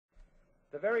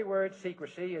The very word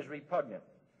secrecy is repugnant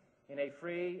in a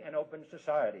free and open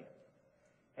society,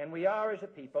 and we are, as a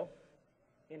people,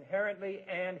 inherently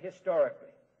and historically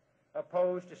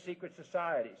opposed to secret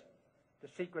societies, to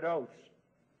secret oaths,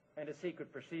 and to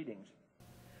secret proceedings.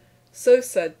 So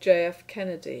said J.F.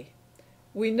 Kennedy.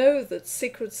 We know that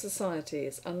secret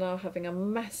societies are now having a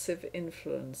massive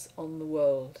influence on the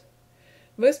world.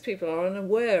 Most people are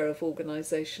unaware of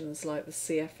organisations like the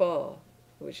CFR,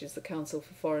 which is the Council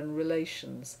for Foreign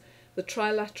Relations, the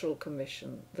Trilateral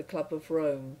Commission, the Club of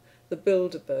Rome, the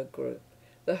Bilderberg Group,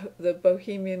 the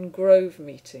Bohemian Grove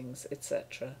meetings,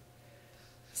 etc.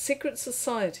 Secret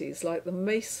societies like the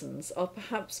Masons are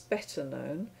perhaps better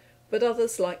known, but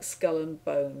others like Skull and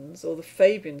Bones or the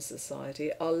Fabian Society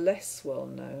are less well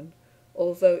known,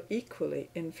 although equally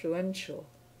influential.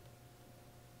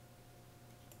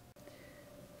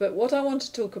 But what I want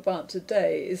to talk about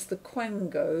today is the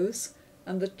quangos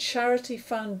and the charity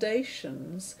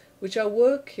foundations which are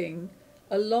working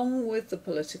along with the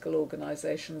political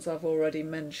organisations I've already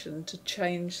mentioned to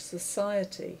change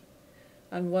society,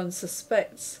 and one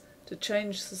suspects to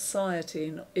change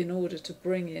society in order to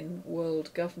bring in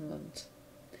world government.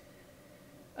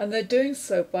 And they're doing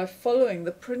so by following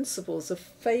the principles of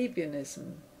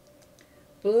Fabianism.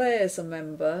 Blair's a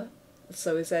member,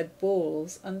 so is Ed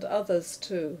Balls, and others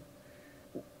too.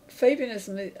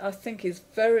 Fabianism, I think, is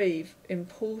very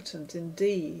important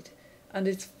indeed, and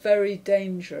it's very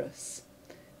dangerous,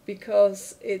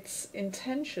 because its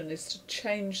intention is to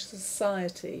change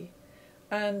society,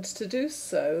 and to do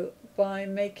so by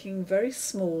making very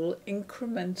small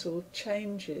incremental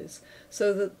changes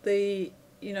so that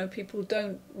people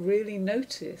don't really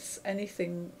notice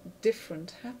anything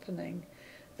different happening.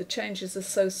 The changes are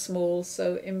so small,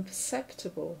 so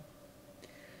imperceptible.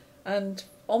 And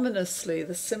ominously,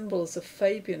 the symbols of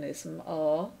Fabianism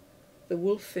are the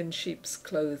wolf in sheep's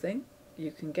clothing.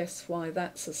 You can guess why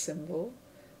that's a symbol,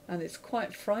 and it's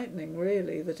quite frightening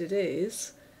really that it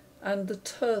is, and the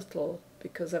turtle,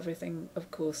 because everything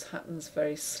of course happens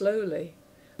very slowly.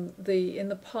 In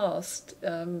the past,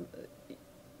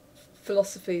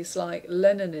 philosophies like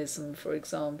Leninism, for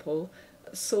example,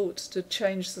 sought to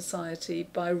change society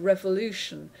by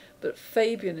revolution, but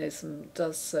Fabianism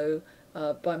does so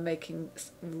by making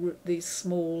these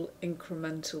small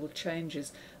incremental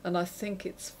changes, and I think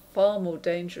it's far more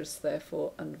dangerous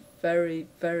therefore, and very,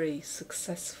 very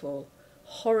successful,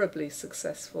 horribly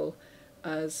successful,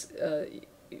 as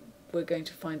we're going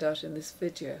to find out in this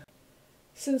video.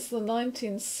 Since the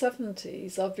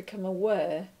 1970s, I've become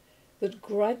aware that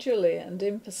gradually and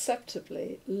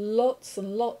imperceptibly lots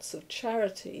and lots of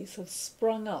charities have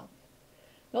sprung up.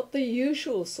 Not the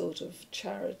usual sort of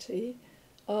charity,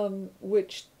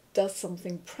 which does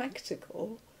something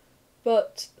practical,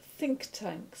 but think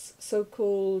tanks,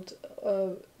 so-called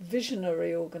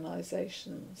visionary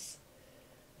organisations.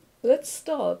 Let's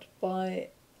start by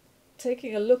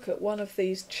taking a look at one of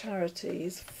these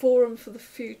charities, Forum for the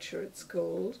Future it's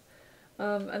called,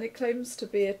 and it claims to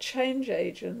be a change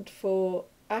agent for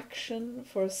action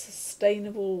for a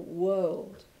sustainable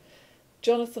world.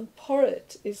 Jonathan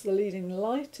Porritt is the leading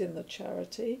light in the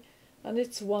charity, and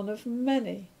it's one of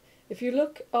many. If you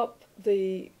look up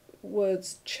the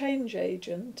words change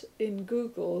agent in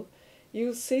Google,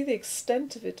 you'll see the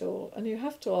extent of it all, and you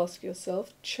have to ask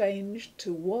yourself, change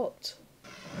to what?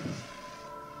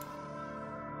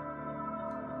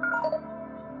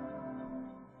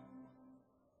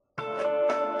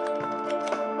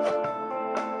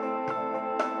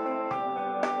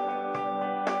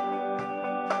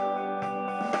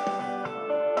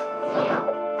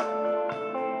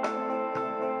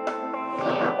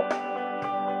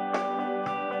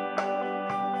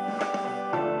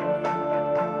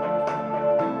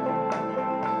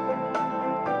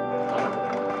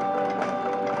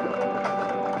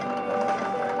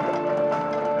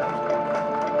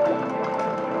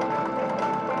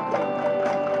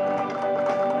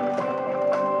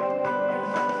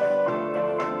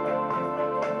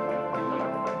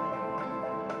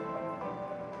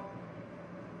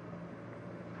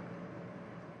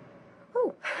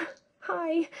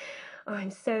 Hi,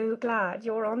 I'm so glad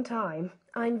you're on time.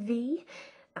 I'm V.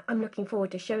 I'm looking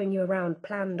forward to showing you around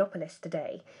Plandopolis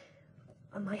today.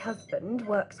 My husband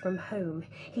works from home.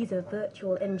 He's a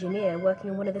virtual engineer working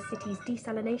on one of the city's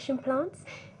desalination plants.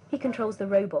 He controls the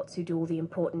robots who do all the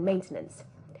important maintenance.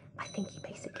 I think he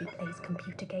basically plays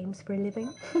computer games for a living.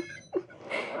 Are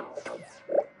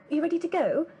you ready to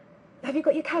go? Have you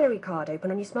got your calorie card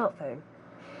open on your smartphone?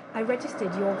 I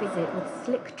registered your visit with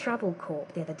Slick Travel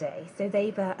Corp the other day, so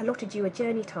they've allotted you a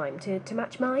journey time to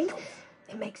match mine.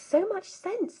 It makes so much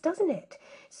sense, doesn't it?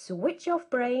 Switch off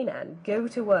brain and go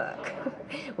to work.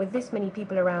 With this many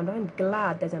people around, I'm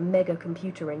glad there's a mega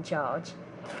computer in charge.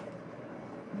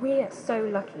 We're so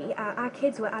lucky. Our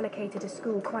kids were allocated a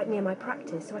school quite near my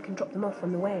practice, so I can drop them off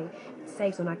on the way. It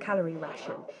saves on our calorie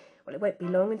ration. Well, it won't be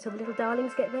long until the little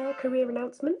darlings get their career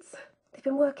announcements. They've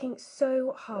been working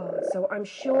so hard, so I'm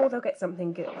sure they'll get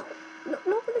something good. Not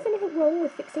that there's anything wrong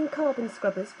with fixing carbon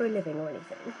scrubbers for a living or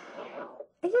anything.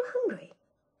 Are you hungry?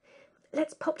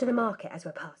 Let's pop to the market as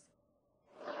we're past.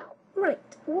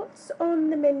 Right, what's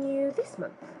on the menu this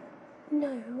month?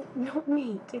 No, not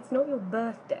meat. It's not your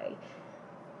birthday.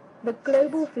 The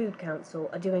Global Food Council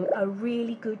are doing a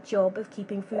really good job of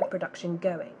keeping food production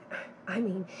going. I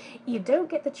mean, you don't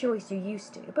get the choice you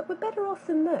used to, but we're better off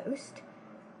than most.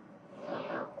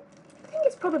 I think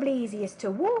it's probably easiest to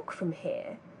walk from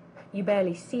here. You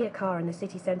barely see a car in the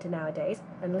city centre nowadays,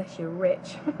 unless you're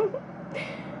rich.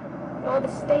 Oh,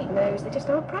 the state knows they just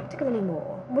aren't practical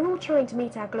anymore. We're all trying to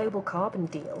meet our global carbon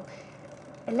deal.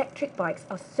 Electric bikes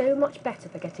are so much better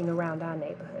for getting around our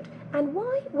neighbourhood. And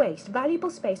why waste valuable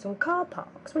space on car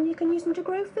parks when you can use them to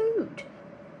grow food?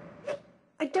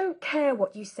 I don't care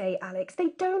what you say, Alex. They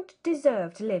don't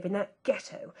deserve to live in that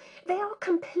ghetto. They are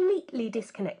completely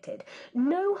disconnected.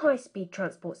 No high-speed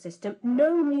transport system,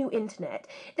 no new internet.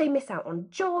 They miss out on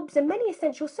jobs and many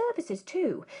essential services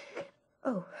too.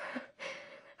 Oh,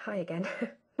 hi again.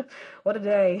 What a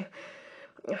day.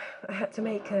 I had to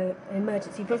make an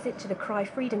emergency visit to the Cry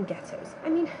Freedom ghettos. I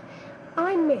mean,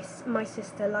 I miss my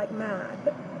sister like mad,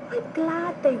 but I'm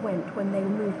glad they went when they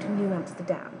moved to New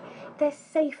Amsterdam. They're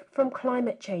safe from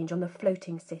climate change on the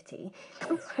floating city.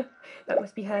 That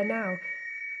must be her now.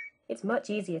 It's much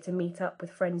easier to meet up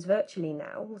with friends virtually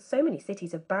now. So many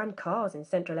cities have banned cars in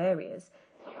central areas.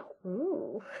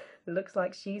 Ooh, looks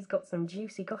like she's got some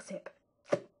juicy gossip.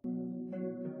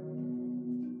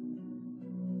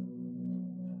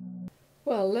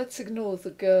 Well, let's ignore the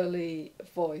girly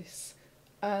voice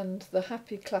and the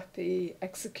happy-clappy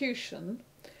execution.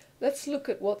 Let's look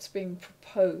at what's being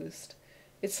proposed.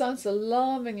 It sounds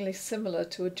alarmingly similar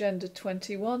to Agenda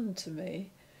 21 to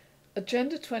me.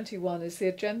 Agenda 21 is the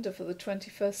agenda for the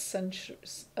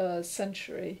 21st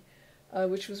century,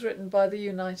 which was written by the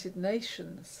United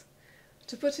Nations.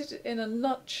 To put it in a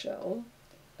nutshell,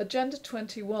 Agenda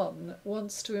 21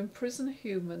 wants to imprison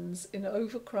humans in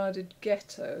overcrowded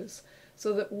ghettos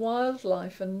so that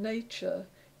wildlife and nature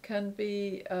can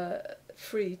be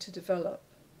free to develop.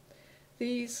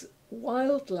 These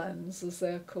wildlands, as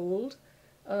they're called,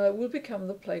 will become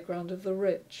the playground of the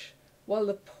rich, while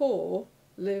the poor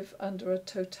live under a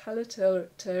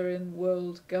totalitarian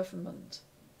world government.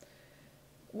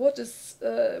 What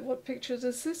picture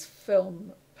does this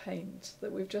film paint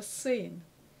that we've just seen?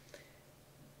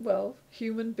 Well,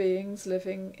 human beings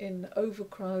living in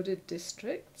overcrowded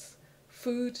districts,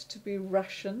 food to be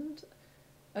rationed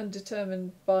and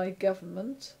determined by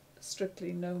government,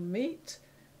 strictly no meat,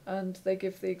 and they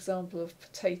give the example of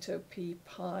potato pea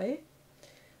pie.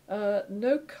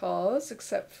 No cars,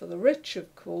 except for the rich,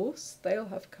 of course. They'll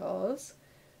have cars.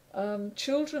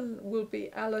 Children will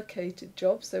be allocated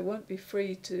jobs. They won't be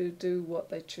free to do what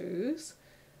they choose.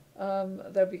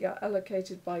 They'll be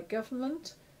allocated by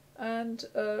government, and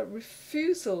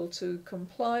refusal to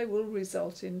comply will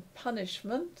result in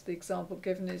punishment. The example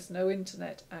given is no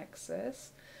internet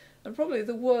access. And probably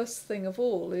the worst thing of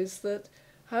all is that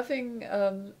having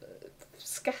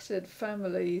scattered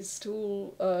families to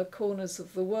all corners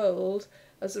of the world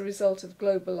as a result of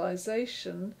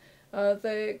globalization,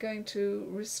 they're going to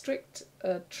restrict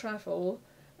travel,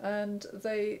 and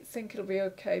they think it'll be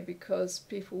okay because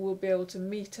people will be able to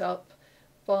meet up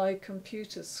by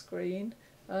computer screen,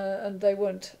 and they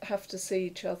won't have to see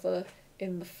each other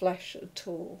in the flesh at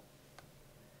all.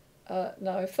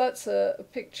 Now, if that's a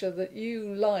picture that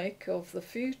you like of the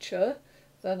future,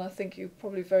 then I think you're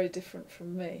probably very different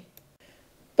from me.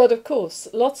 But of course,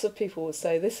 lots of people will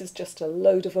say this is just a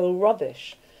load of old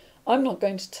rubbish. I'm not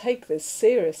going to take this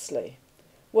seriously.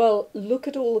 Well, look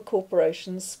at all the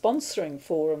corporations sponsoring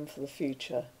Forum for the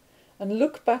Future. And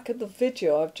look back at the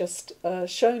video I've just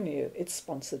shown you. It's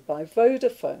sponsored by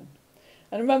Vodafone.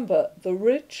 And remember, the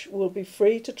rich will be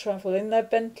free to travel in their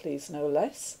Bentleys, no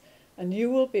less, and you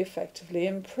will be effectively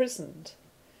imprisoned.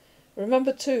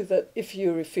 Remember too that if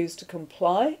you refuse to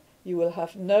comply, you will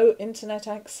have no internet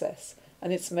access,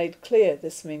 and it's made clear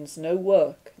this means no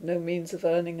work, no means of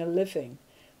earning a living.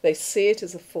 They see it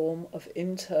as a form of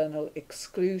internal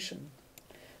exclusion.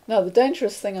 Now, the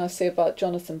dangerous thing I see about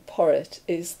Jonathan Porritt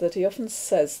is that he often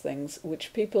says things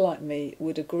which people like me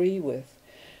would agree with.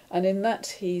 And in that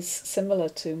he's similar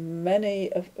to many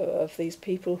of these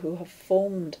people who have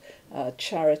formed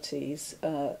charities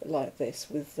like this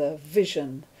with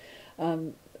vision.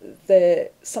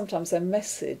 Sometimes their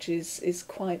message is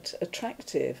quite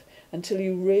attractive until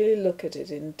you really look at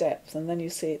it in depth, and then you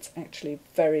see it's actually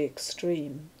very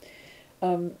extreme.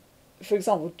 For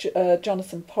example,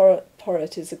 Jonathan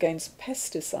Porritt is against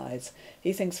pesticides.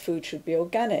 He thinks food should be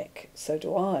organic. So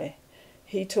do I.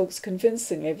 He talks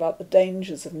convincingly about the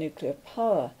dangers of nuclear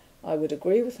power. I would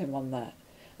agree with him on that.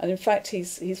 And in fact,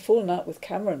 he's fallen out with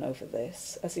Cameron over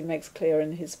this, as he makes clear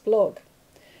in his blog.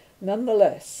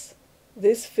 Nonetheless,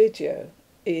 this video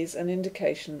is an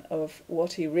indication of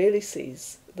what he really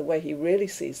sees, the way he really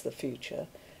sees the future,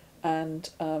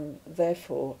 and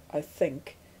therefore I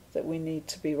think that we need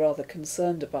to be rather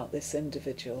concerned about this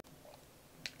individual.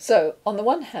 So, on the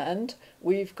one hand,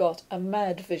 we've got a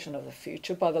mad vision of the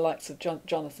future by the likes of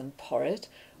Jonathan Porritt.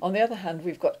 On the other hand,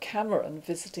 we've got Cameron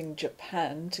visiting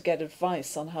Japan to get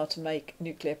advice on how to make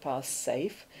nuclear power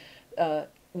safe.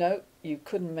 No, you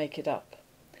couldn't make it up.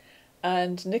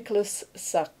 And Nicolas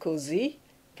Sarkozy,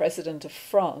 President of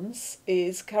France,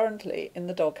 is currently in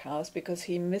the doghouse because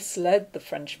he misled the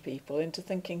French people into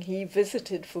thinking he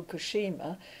visited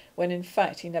Fukushima when in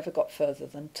fact he never got further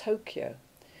than Tokyo.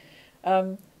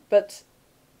 But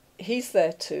he's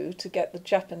there too to get the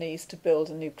Japanese to build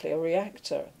a nuclear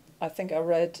reactor. I think I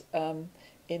read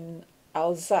in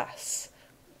Alsace.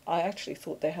 I actually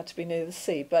thought they had to be near the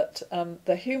sea, but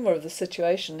the humour of the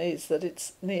situation is that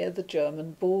it's near the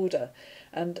German border,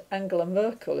 and Angela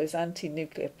Merkel is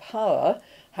anti-nuclear power,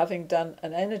 having done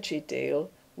an energy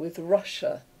deal with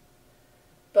Russia.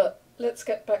 But let's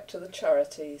get back to the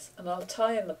charities, and I'll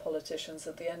tie in the politicians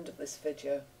at the end of this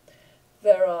video.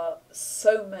 There are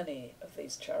so many of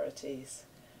these charities.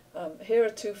 Here are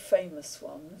two famous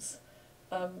ones.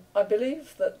 I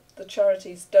believe that the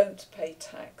charities don't pay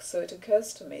tax, so it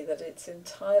occurs to me that it's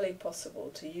entirely possible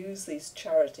to use these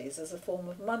charities as a form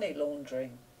of money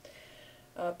laundering.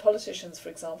 Politicians, for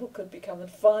example, could become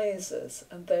advisors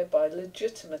and thereby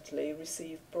legitimately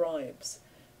receive bribes.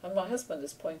 And my husband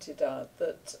has pointed out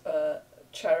that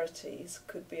charities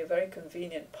could be a very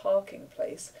convenient parking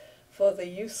place for the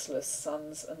useless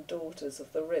sons and daughters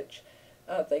of the rich.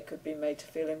 They could be made to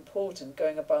feel important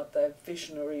going about their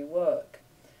visionary work.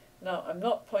 Now, I'm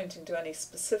not pointing to any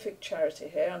specific charity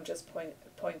here, I'm just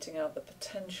pointing out the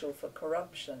potential for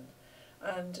corruption.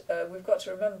 And we've got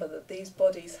to remember that these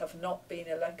bodies have not been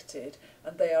elected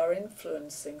and they are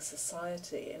influencing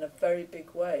society in a very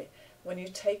big way. When you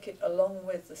take it along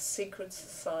with the secret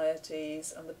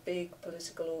societies and the big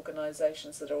political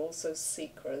organisations that are also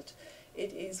secret,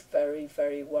 it is very,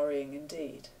 very worrying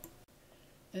indeed.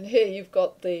 And here you've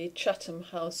got the Chatham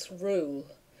House rule.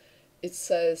 It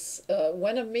says,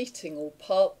 when a meeting or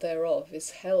part thereof is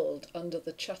held under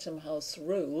the Chatham House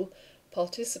rule,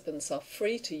 participants are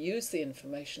free to use the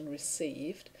information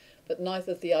received, but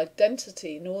neither the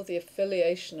identity nor the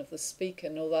affiliation of the speaker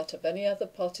nor that of any other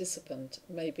participant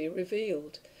may be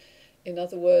revealed. In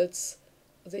other words,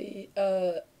 the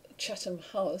Chatham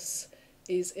House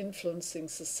is influencing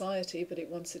society, but it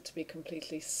wants it to be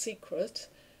completely secret,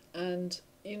 and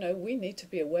you know, we need to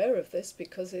be aware of this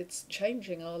because it's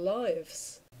changing our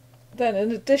lives. Then,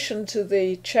 in addition to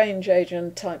the change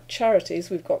agent type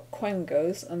charities, we've got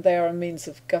quangos, and they are a means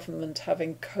of government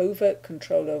having covert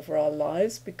control over our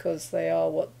lives because they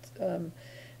are what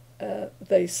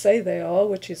they say they are,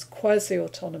 which is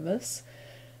quasi-autonomous.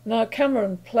 Now,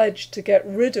 Cameron pledged to get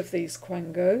rid of these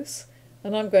quangos,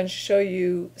 and I'm going to show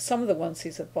you some of the ones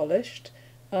he's abolished.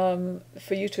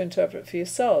 For you to interpret for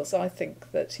yourselves. I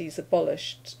think that he's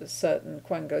abolished certain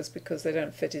quangos because they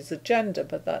don't fit his agenda,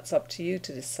 but that's up to you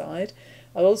to decide.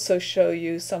 I'll also show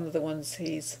you some of the ones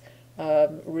he's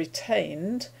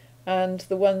retained and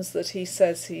the ones that he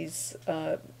says he's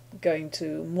going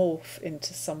to morph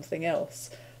into something else,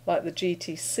 like the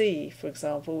GTC, for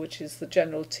example, which is the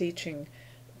General Teaching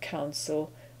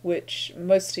Council, which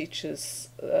most teachers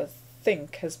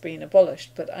think has been abolished,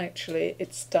 but actually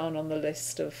it's down on the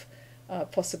list of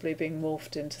possibly being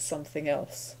morphed into something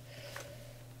else.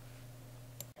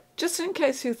 Just in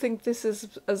case you think this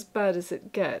is as bad as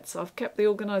it gets, I've kept the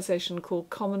organisation called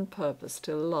Common Purpose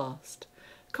till last.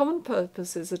 Common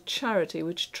Purpose is a charity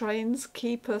which trains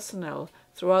key personnel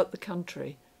throughout the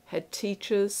country, head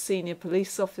teachers, senior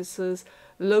police officers,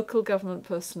 local government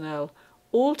personnel,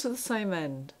 all to the same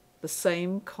end, the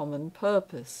same common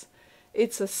purpose.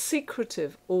 It's a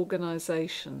secretive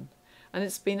organisation, and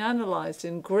it's been analysed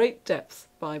in great depth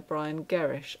by Brian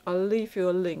Gerrish. I'll leave you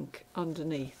a link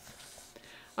underneath.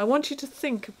 I want you to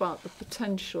think about the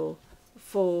potential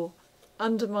for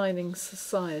undermining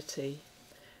society.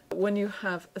 when you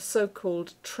have a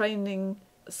so-called training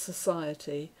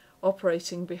society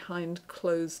operating behind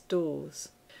closed doors.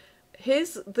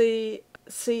 Here's the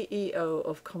CEO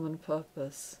of Common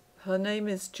Purpose. Her name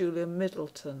is Julia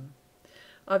Middleton.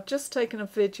 I've just taken a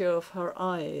video of her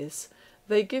eyes.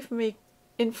 They give me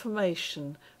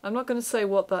information. I'm not going to say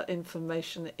what that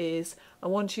information is. I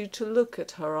want you to look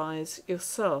at her eyes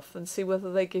yourself and see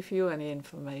whether they give you any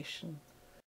information.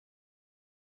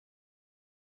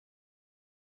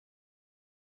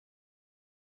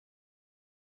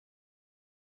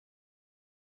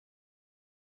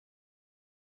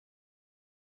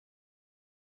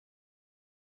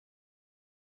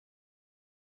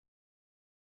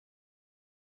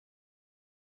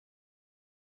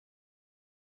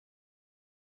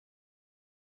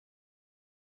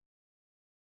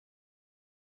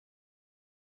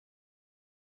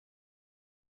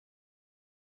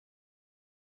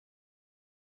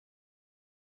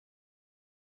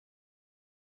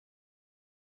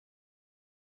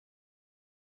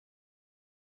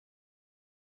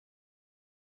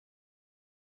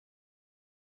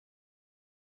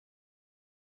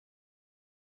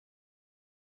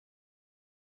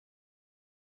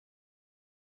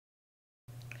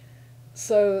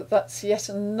 So that's yet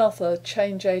another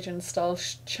change agent style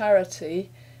charity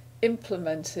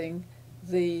implementing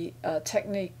the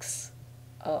techniques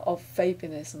of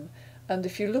Fabianism. And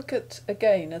if you look at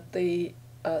again at the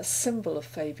symbol of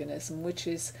Fabianism, which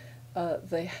is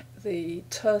the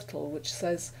turtle, which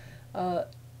says,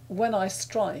 when I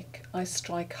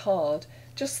strike hard.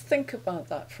 Just think about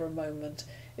that for a moment.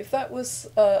 If that was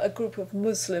a group of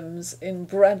Muslims in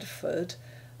Bradford,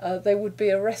 they would be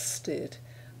arrested.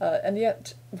 And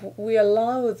yet we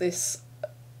allow this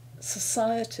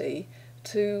society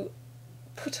to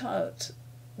put out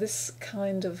this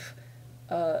kind of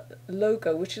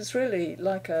logo, which is really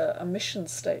like a mission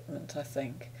statement, I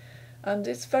think. And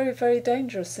it's very, very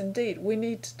dangerous indeed. We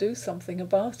need to do something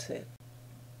about it.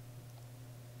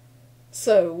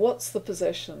 So what's the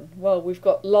position? Well, we've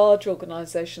got large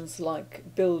organisations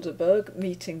like Bilderberg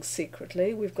meeting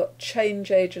secretly. We've got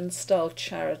change agent style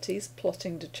charities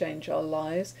plotting to change our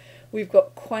lives. We've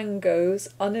got quangos,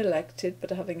 unelected but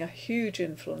having a huge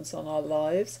influence on our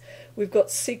lives. We've got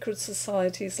secret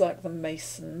societies like the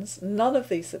Masons. None of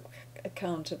these are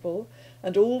accountable,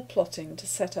 and all plotting to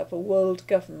set up a world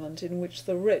government in which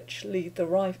the rich lead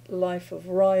the life of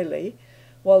Riley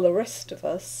while the rest of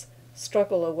us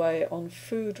struggle away on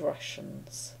food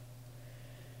rations.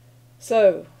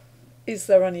 So, is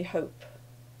there any hope?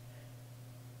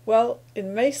 Well, it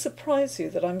may surprise you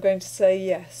that I'm going to say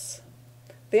yes.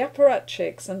 The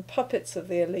apparatchiks and puppets of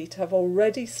the elite have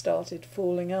already started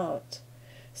falling out.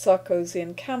 Sarkozy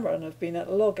and Cameron have been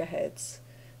at loggerheads.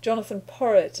 Jonathan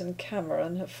Porritt and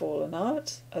Cameron have fallen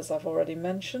out, as I've already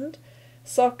mentioned.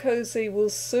 Sarkozy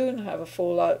will soon have a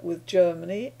fallout with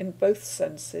Germany in both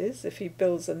senses if he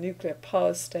builds a nuclear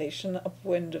power station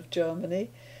upwind of Germany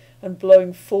and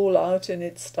blowing fallout in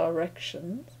its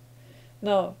direction.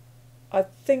 Now, I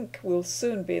think we'll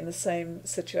soon be in the same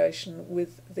situation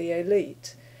with the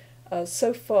elite.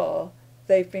 So far,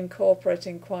 they've been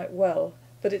cooperating quite well,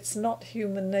 but it's not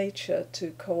human nature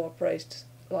to cooperate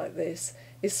like this,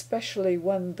 especially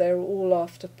when they're all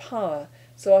after power.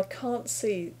 So I can't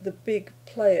see the big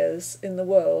players in the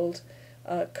world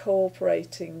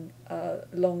cooperating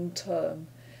long term.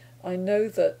 I know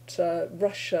that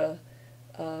Russia,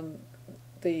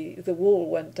 the wall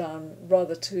went down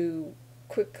rather too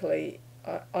quickly.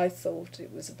 I thought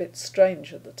it was a bit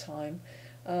strange at the time,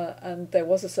 and there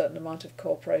was a certain amount of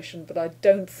cooperation, but I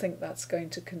don't think that's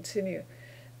going to continue.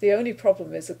 The only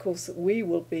problem is, of course, that we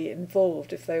will be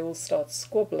involved if they all start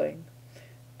squabbling.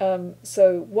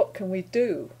 So what can we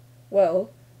do?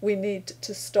 Well, we need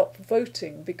to stop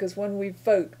voting, because when we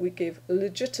vote we give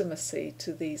legitimacy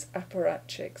to these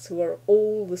apparatchiks who are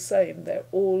all the same. They're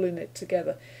all in it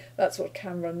together. That's what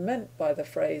Cameron meant by the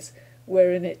phrase,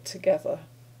 we're in it together.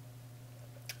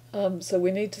 So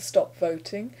we need to stop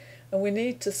voting, and we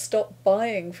need to stop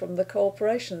buying from the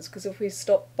corporations, because if we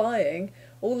stop buying,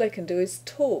 all they can do is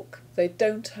talk. They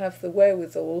don't have the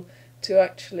wherewithal to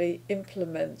actually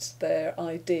implement their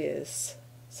ideas,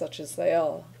 such as they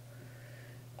are.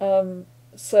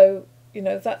 So,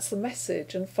 that's the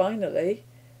message. And finally,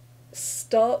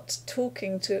 start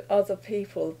talking to other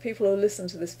people. People who listen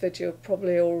to this video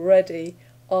probably already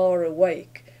are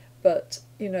awake, but,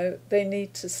 they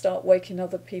need to start waking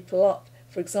other people up.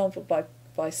 For example, by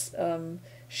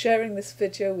sharing this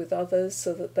video with others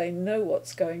so that they know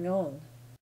what's going on.